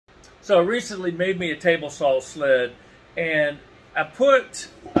So I recently made me a table saw sled, and I put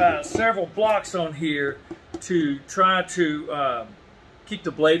several blocks on here to try to keep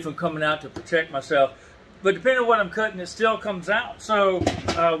the blade from coming out to protect myself. But depending on what I'm cutting, it still comes out. So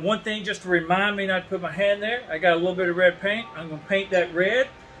one thing just to remind me not to put my hand there, I got a little bit of red paint. I'm going to paint that red.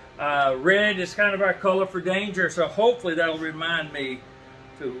 Red is kind of our color for danger, so hopefully that'll remind me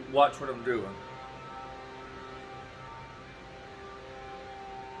to watch what I'm doing.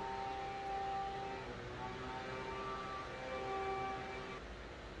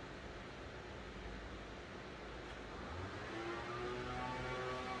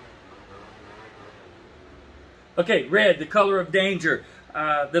 Okay, red, the color of danger.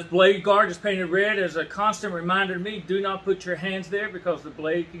 This blade guard is painted red as a constant reminder to me, do not put your hands there because the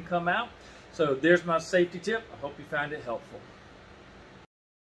blade can come out. So there's my safety tip. I hope you find it helpful.